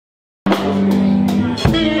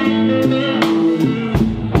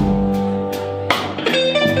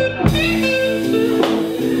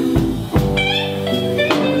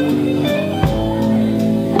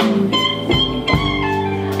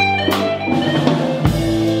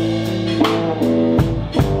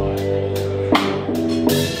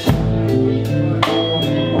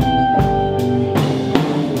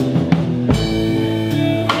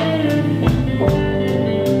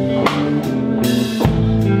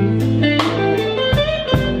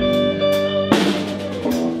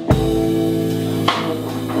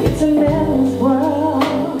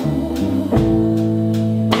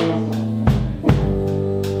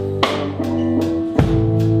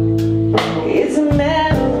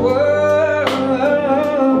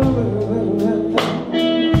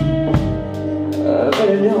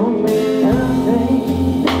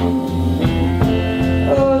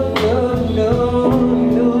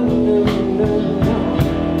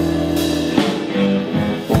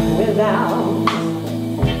without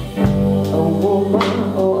a woman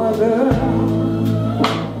or a girl,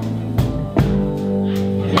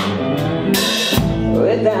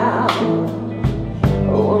 without a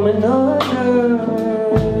woman or a girl.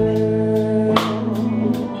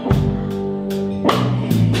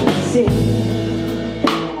 See,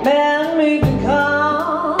 man made the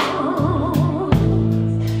cars,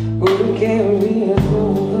 wouldn't carry us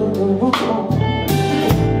over the wall.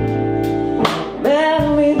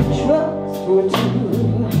 Man made the trucks for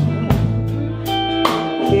two,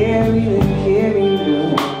 carry the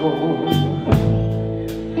road.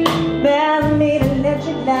 Man made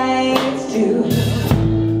electric lights to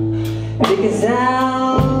take us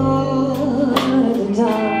out of the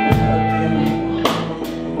dark.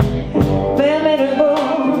 Man made a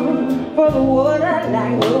boat for the water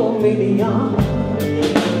like no million.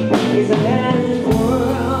 He's a man's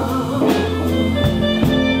world,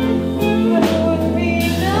 but it would be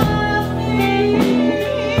nothing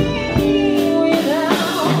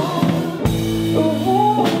without a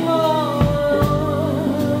woman.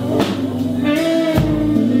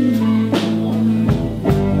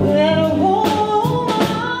 Without a woman.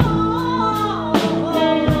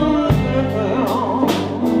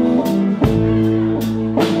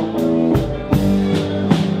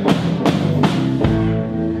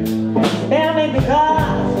 Man made the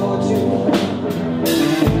cars for two,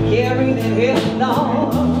 carry the heavy load.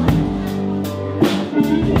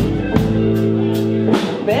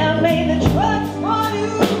 Man made the trucks for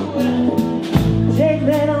you, take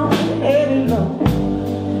that on the heavy load.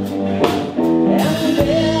 And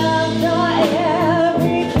after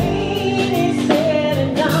everything is said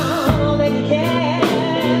and done that you can,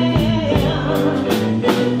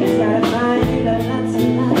 it's gotta find lots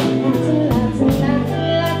and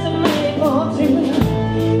lots of money for to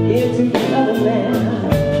give to the other man.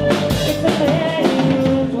 It's a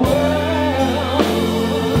man's world,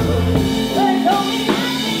 but it don't mean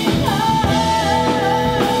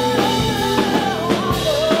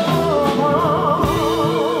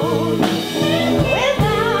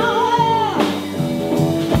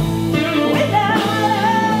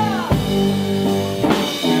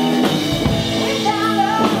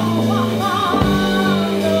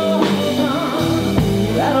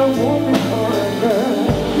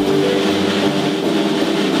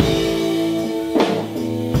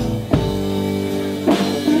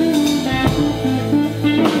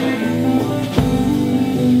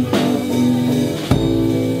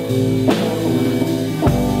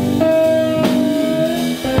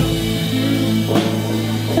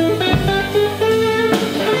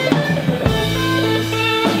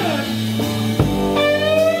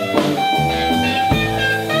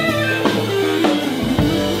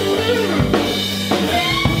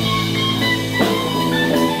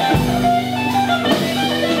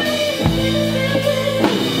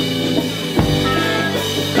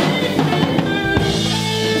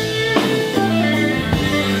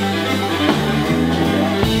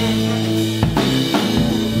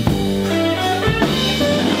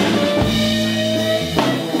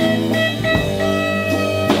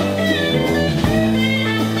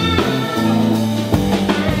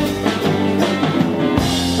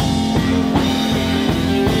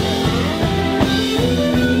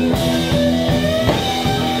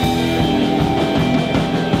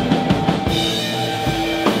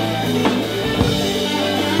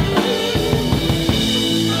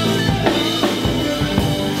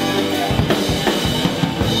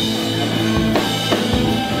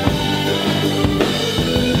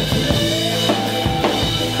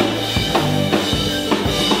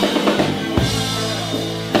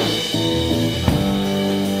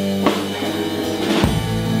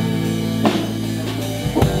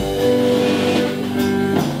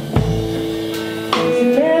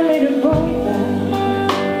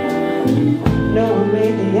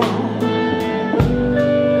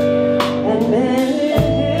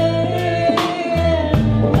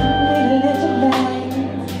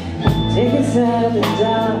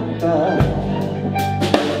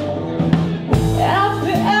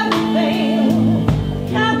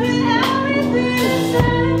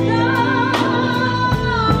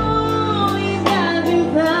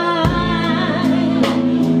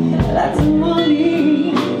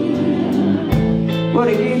what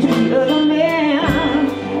it gave to the other man.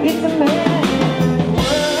 It's a man's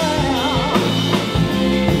world.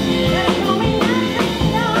 There's no me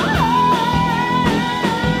nothing, no.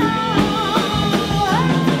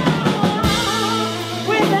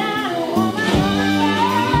 Without a woman.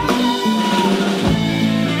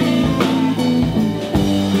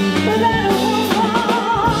 Without a woman.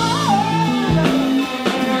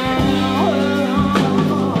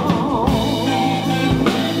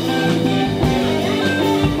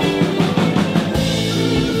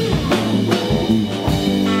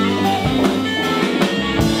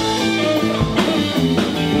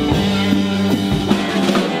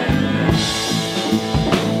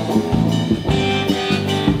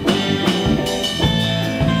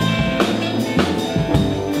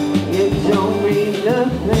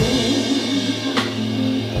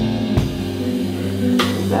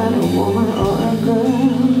 without a woman or a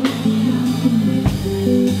girl,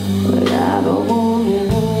 without a woman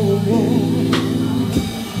or a girl,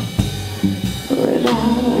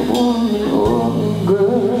 without a woman or a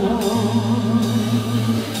girl,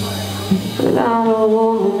 without a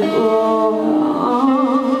woman or a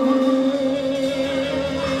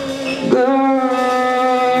girl.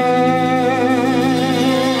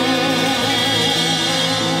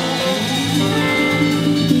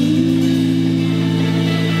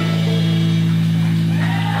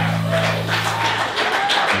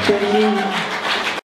 Thank you.